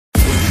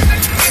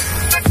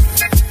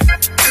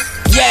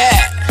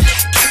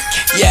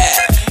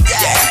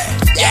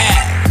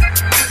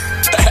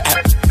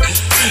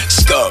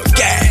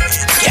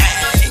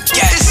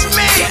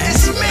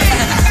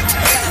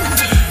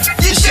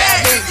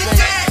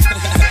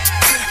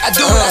I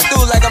do what I do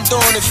like I'm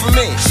doing it for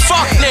me.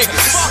 Fuck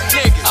niggas. Fuck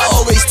niggas. I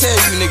always tell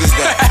you niggas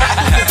that.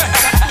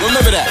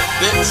 Remember that,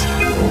 bitch.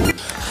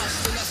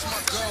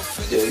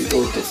 Yeah, you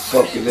know what the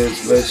fuck it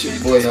is, man. It's your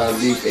boy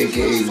Hynief,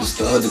 aka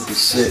Mr.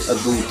 100%. I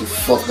do what the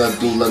fuck I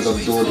do like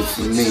I'm doing it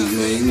for me,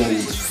 man. You know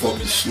what the fuck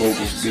the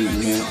slogans be,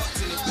 man.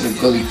 I'm on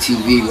Gully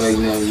TV right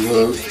now, you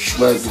heard?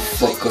 Swag the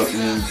fuck up,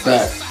 man.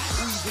 Back,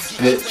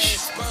 bitch.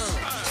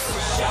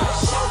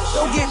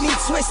 Don't get me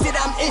twisted,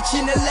 I'm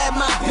itching to let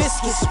my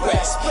biscuits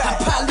rest. I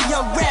probably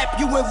unwrap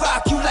you and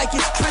rock you like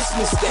it's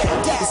Christmas Day.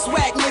 The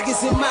swag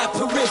niggas in my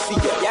periphery,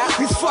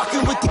 we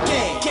fucking with the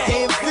gang,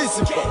 they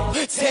invisible,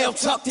 tail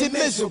tucked and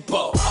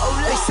miserable.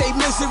 They say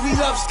misery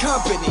loves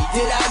company.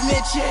 Did I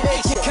mention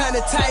you're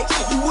kinda tight?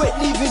 You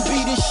wouldn't even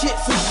be this shit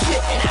for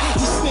shit.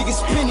 These niggas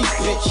penny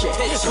pinching,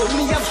 but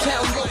me I'm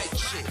counting like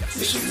shit.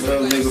 It's a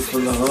real nigga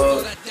from the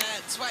hood.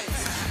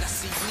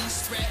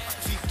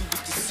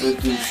 Been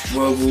through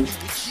struggle.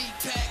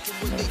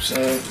 You know what I'm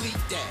saying?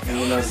 And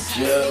went out of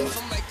jail.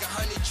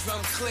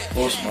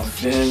 Lost my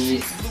family.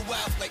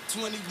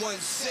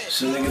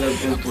 It's a nigga that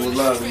been through a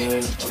lot,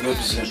 man. I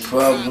represent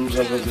problems, I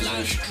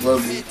represent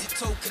struggle. I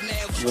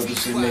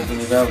represent making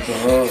it out the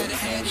hood, you know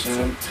what I'm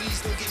saying?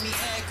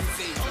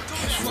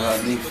 That's what I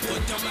need for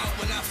it.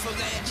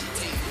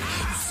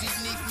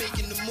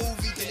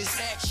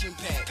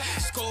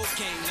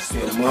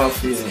 Yeah,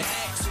 Mafia. At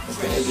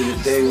the end of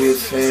the day, we're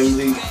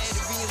family.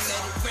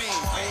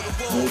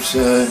 You know what I'm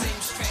saying?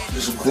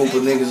 There's a group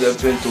of niggas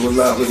that been through a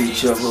lot with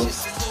each other.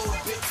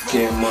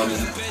 Getting money.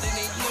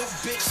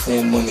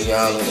 Full money,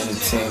 island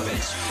entertainment. You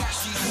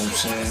know what I'm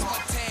saying?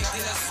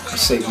 I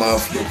say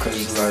mafia because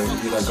it's like,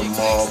 you're like a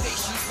mob.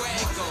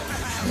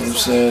 You know what I'm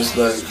saying? It's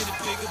like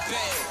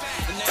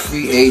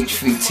free age,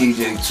 free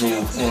TJ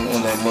too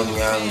on that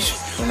Money Island shit.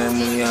 On that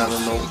Money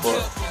Island note,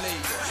 but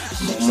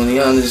Money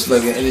Island is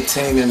like an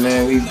entertainment,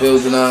 man. We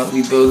building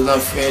our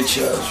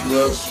franchise, you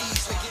know?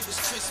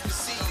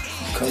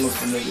 Coming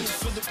for niggas.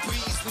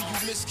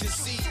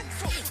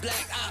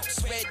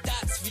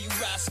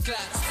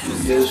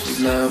 Years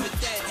from now,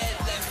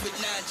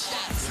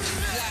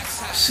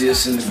 see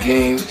us in the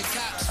game,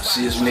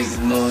 see us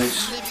making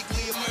noise,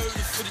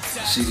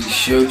 see these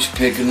shirts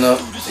picking up,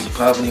 they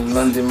popping in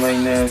London right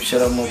now.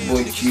 Shout out my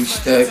boy G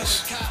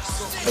Stacks.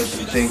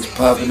 Everything's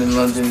popping in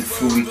London,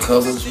 fruity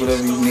colors,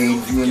 whatever you need.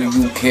 If you in the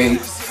UK,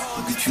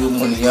 we'll get you a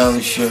Money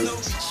Island shirt.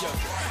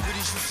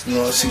 You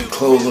know, I see the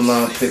clothing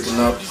line picking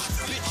up.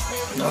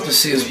 I can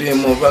see us being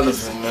more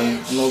relevant,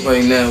 man. You know,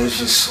 right now it's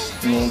just,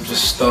 you know,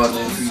 just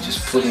starting, we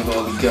just putting it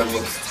all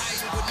together,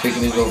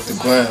 picking it off the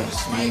ground, you know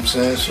what I'm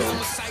saying? So,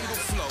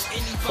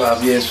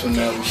 5 years from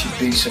now, we should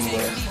be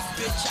somewhere.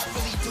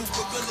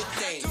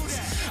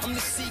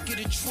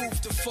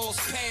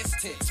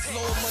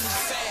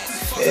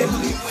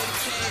 Family.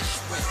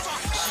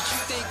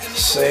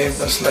 Same,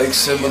 that's like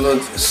similar,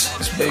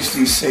 it's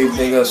basically the same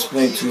thing I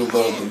explained to you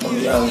about the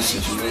Money Island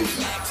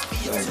situation.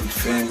 Like,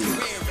 family.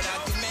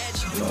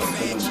 You know,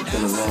 it's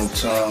been a long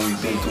time,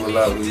 we've been through a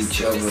lot with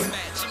each other,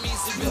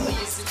 you know,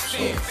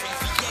 so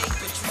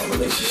our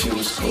relationship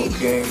with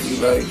SKULLGANG, we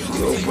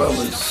old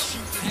brothers,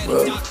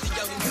 bro, you know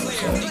what I'm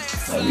saying,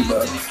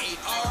 everybody.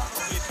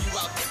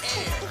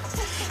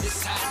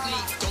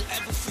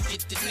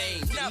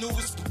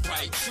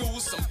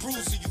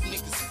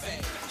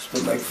 It's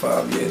been like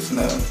 5 years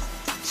now,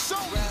 it's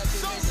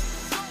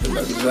been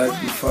like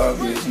exactly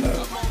 5 years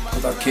now,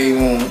 because I came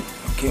home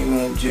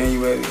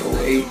January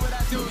 08.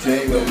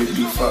 January would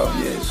be 5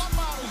 years.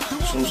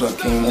 As soon as I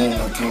came home,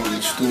 I came to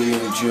the studio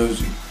in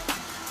Jersey.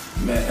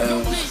 Met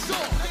Elms. You know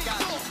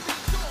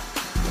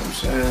what I'm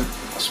saying? I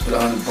spit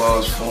 100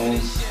 bars for him.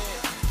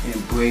 He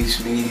embraced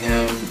me,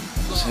 him.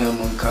 It was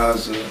him on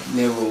Kaza.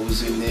 Nero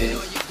was in there.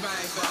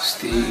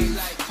 Steve.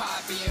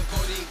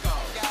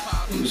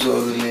 He was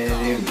all in there.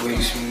 They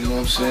embraced me, you know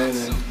what I'm saying?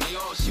 And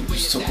we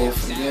just took off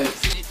from there.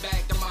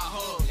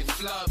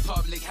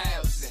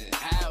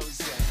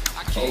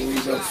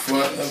 Always up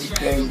front,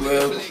 everything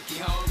real,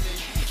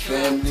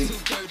 family,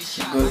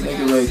 good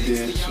nigga right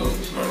there, so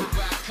it's like,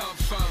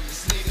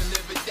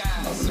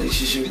 my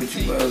relationship with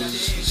you guys is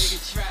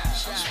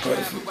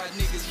perfect,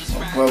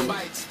 my brother, you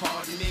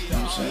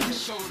know what I'm saying?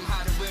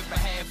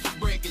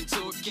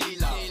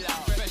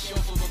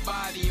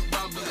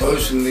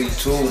 Personally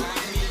too, I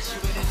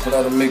put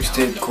out a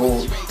mixtape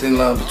called Thin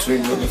Line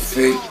Between Real and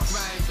Fake.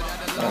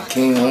 I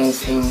came home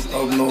from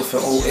up north in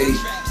 08.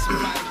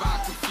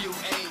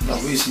 I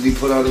recently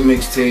put out a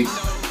mixtape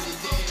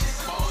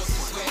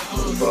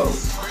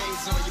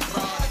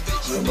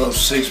about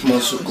 6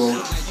 months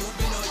ago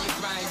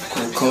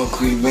called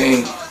Concrete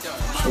Rain.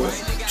 So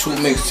 2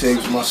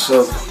 mixtapes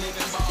myself.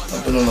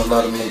 I've been on a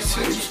lot of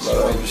mixtapes, a lot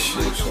of other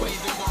shit, so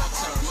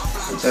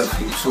but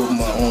definitely 2 of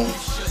my own.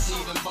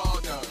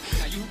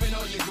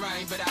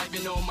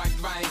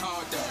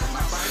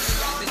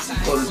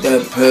 Go to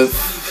that Piff.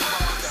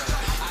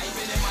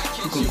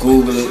 You can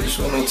Google it, it's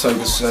on no type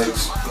of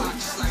sites.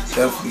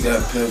 Definitely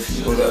that Piff,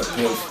 you go to that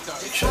Piff,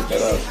 check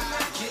that out.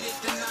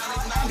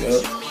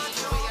 Yep.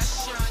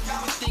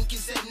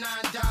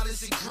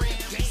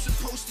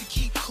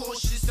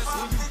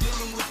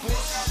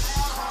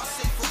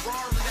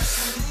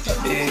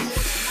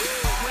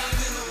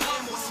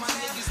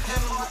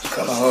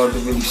 Kinda hard to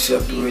really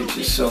separate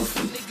yourself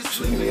from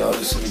so many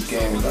artists in the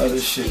game. A lot of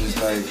this shit is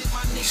like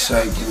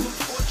recycled.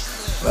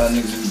 A lot of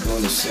niggas be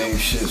doing the same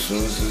shit, so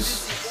it's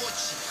just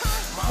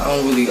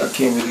I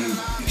can't really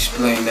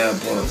explain that,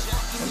 but I'm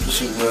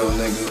just a real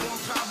nigga.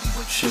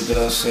 Shit that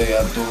I say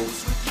I do.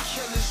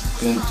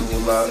 Been through a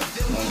lot, you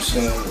know what I'm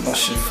saying? My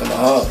shit from the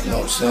heart, you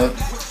know what I'm saying?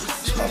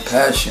 It's my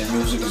passion,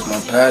 music is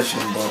my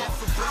passion, but you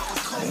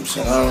know what I'm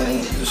saying?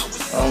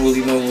 I don't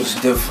really know what's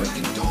different,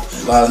 you know?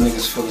 A lot of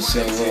niggas feel the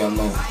same way, I know,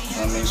 you know what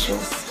I mean? So,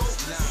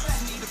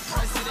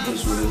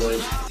 that's what it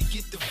is.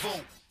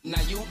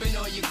 Now you've been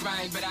on your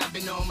grind, but I've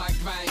been on my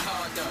grind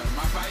harder.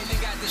 My writing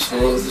got the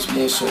so it's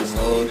more so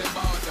hard.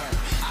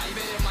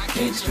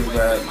 Gangsta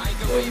rap,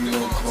 whatever you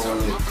wanna call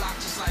it.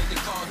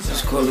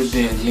 Let's call it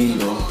being me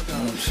though, you know what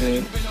I'm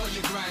saying?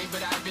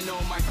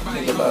 I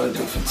make a lot of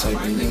different type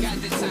of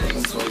music, though, like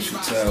I'm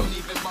versatile.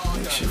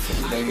 Make shit for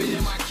the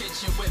ladies,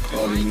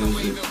 party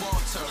music.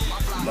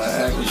 My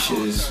average shit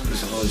is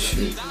hard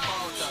shit.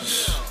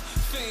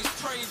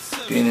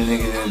 Just being a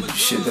nigga that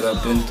shit that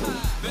I've been through, you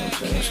know what I'm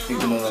saying?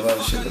 Speaking on a lot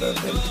of shit that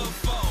I've been through.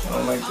 I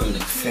don't like to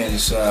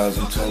fantasize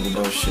and talk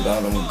about shit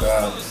I don't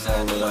got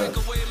and all of that.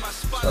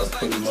 So I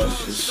pretty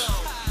much just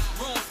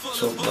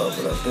talk about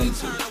what I've been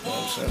through, you know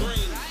what I'm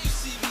saying?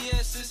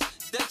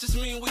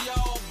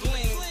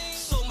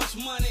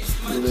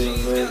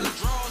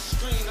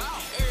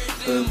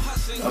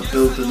 I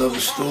built another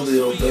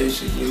studio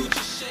basically,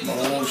 my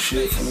own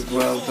shit from the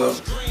ground up,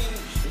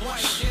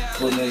 just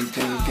putting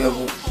everything together, you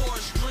know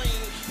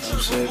what I'm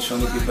saying,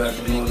 trying to get back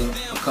in order.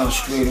 I kind of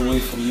strayed away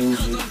from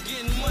music, you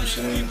know what I'm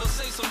saying.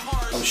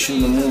 I was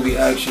shooting a movie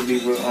actually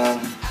with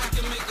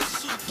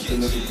the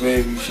nigga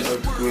Gravy, shout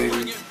out to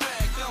Gravy,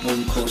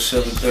 movie called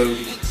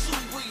 7:30.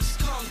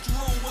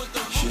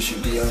 Shit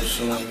should be out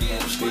soon, you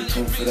know, stay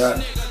tuned for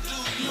that.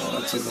 You know,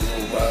 that took a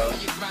little while.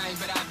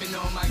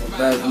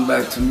 I'm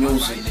back to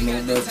music, you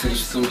know, back to the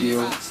studio. You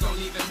know,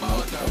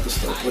 I can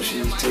start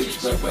pushing these tapes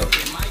back up.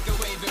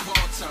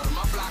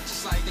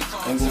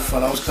 Ain't gonna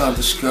front, I was kind of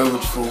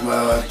discouraged for a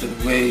while after the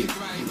raid,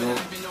 you know.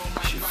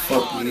 Shit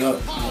fucked me up,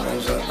 you know. I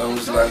was like,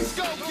 those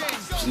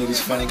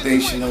niggas'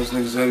 foundation, those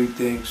niggas'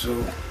 everything,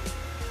 so.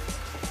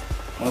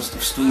 Once the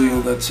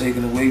studio got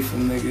taken away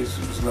from niggas,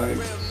 it was like,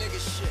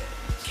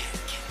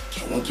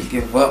 I want to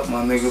give up,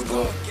 my nigga,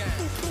 but,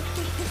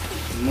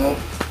 you know,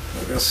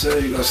 like I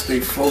said, you gotta stay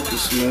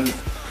focused, man. You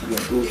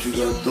gotta do what you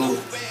gotta do.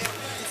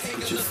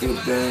 Put your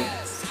foot down,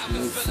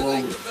 move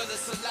forward.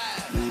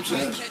 You know what I'm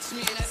saying?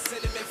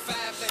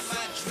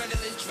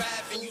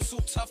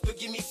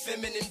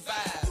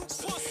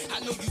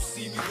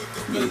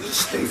 You need to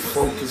stay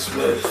focused,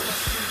 man.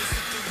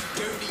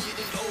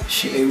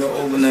 Shit ain't no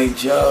overnight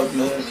job,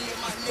 man.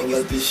 Don't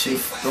let this shit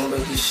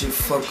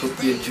fuck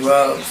up your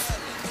drive.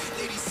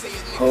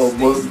 Hard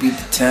work beat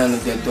the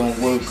talent that don't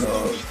work hard.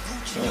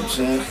 You know what I'm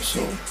saying?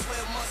 So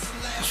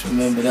just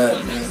remember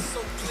that, man.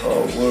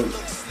 Hard work.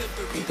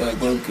 Get that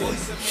work in.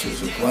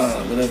 Shit's a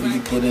grind. Whatever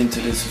you put into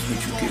this is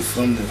what you get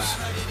from this.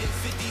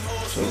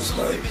 So it's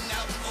like,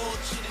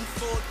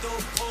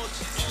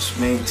 just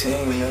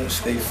maintain, man.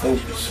 Stay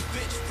focused.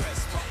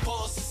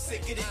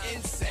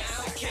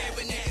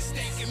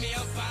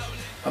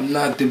 I'm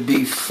not to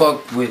be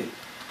fucked with.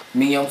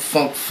 Me, I'm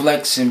funk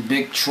flexing,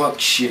 big truck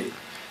shit.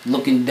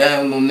 Looking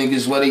down on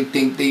niggas while they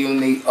think they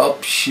on they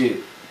up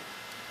shit.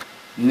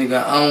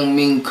 Nigga, I don't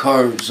mean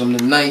curves. I'm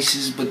the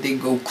nicest, but they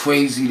go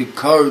crazy to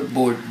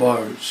cardboard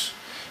bars.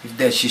 If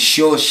that's your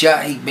short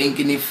shot, he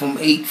banking it from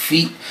 8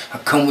 feet. I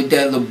come with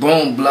that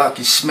LeBron block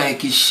and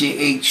smack his shit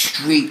 8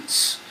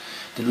 streets.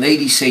 The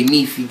ladies say,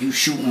 Neefy, you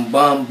shooting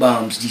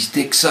bombs. These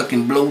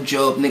dick-sucking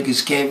blowjob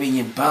niggas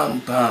carrying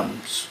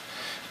pom-poms.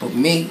 But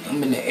me,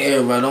 I'm in the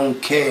air, I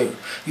don't care.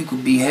 You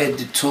could be head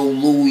to toe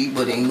Louis,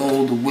 but ain't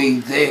all the way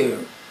there.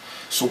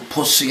 So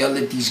pussy, I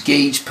let these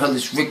gauge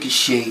pellets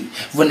ricochet.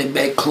 Run it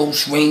back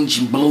close range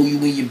and blow you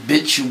in your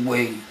bitch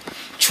away.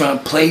 Try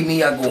and play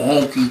me, I go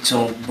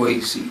honky-tonk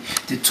crazy.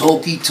 The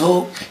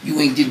talky-talk, you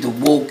ain't did the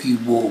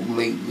walkie-walk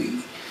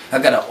lately. I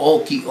got an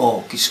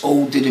orky-ork, it's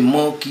older than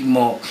Monkey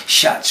Mark.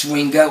 Shots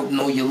ring out and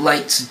all your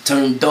lights are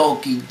turned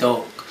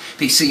darky-dark.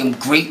 They say I'm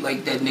great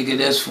like that nigga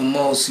that's from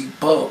Marcy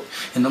Park.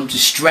 And I'm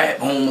just strapped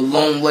home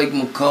alone like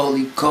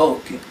Macaulay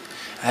Culkin.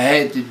 I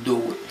had to do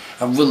it.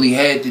 I really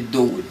had to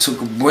do it.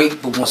 Took a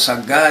break, but once I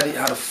got it,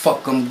 how the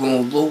fuck I'm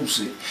gonna lose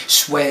it?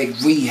 Swag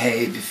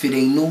rehab, if it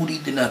ain't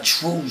nudie, then I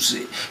choose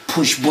it.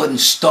 Push button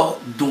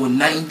start, doing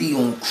 90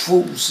 on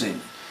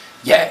cruising.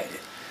 Yeah,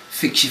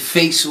 fix your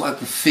face so I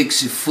can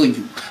fix it for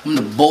you. I'm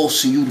the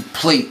boss and you the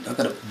plate, I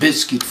got a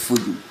biscuit for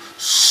you.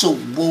 So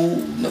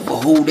woo, never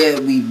hold that,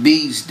 we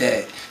bees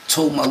that.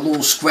 Told my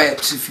little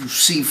scraps, if you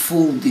see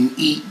food, then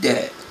eat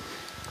that.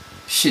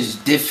 Shit is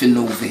different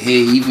over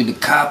here. Even the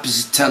cops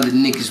is telling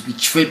niggas we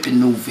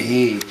tripping over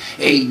here.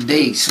 Every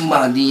day,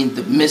 somebody end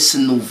up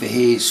missing over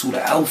here. So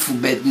the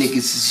alphabet niggas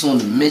is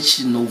on a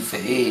mission over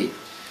here.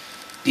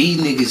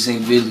 These niggas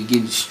ain't really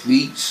in the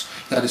streets.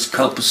 Got his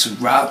cup of some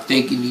rock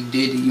thinking he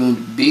did it on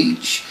the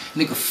beach.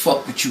 Nigga,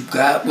 fuck what you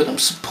got, but I'm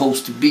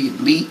supposed to be a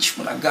leech.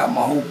 When I got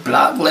my whole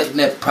block letting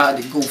that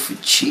product go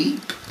for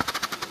cheap.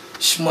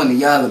 It's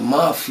Money Island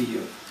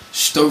Mafia.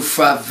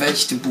 Stir-fried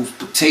vegetables,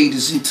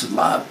 potatoes, and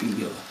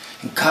tilapia.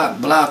 And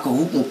cock blocker,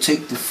 who gon'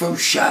 take the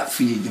first shot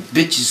for you? Your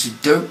bitch is a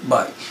dirt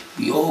bike.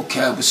 We all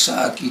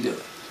Kawasaki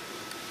though.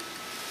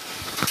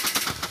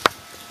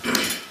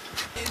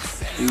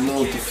 You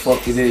know what the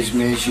fuck it is,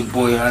 man. It's your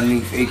boy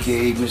Hynief,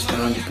 aka Mr.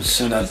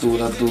 100%. I do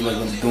what I do like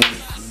I'm doing it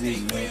for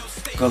me, man.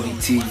 Gully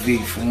TV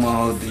from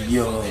my other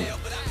yard.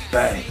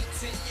 Bang.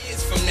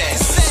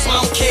 I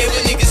don't care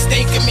what niggas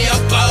think of me,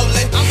 I'm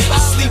ballin'. I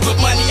sleep with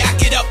money, I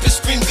get up and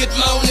scream good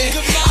morning.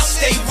 I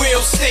stay real,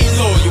 stay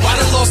loyal. I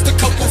done lost a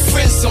couple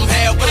friends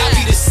somehow, but I'll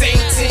be the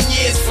same 10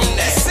 years from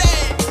now.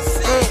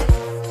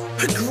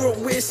 I grew up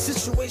where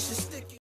situations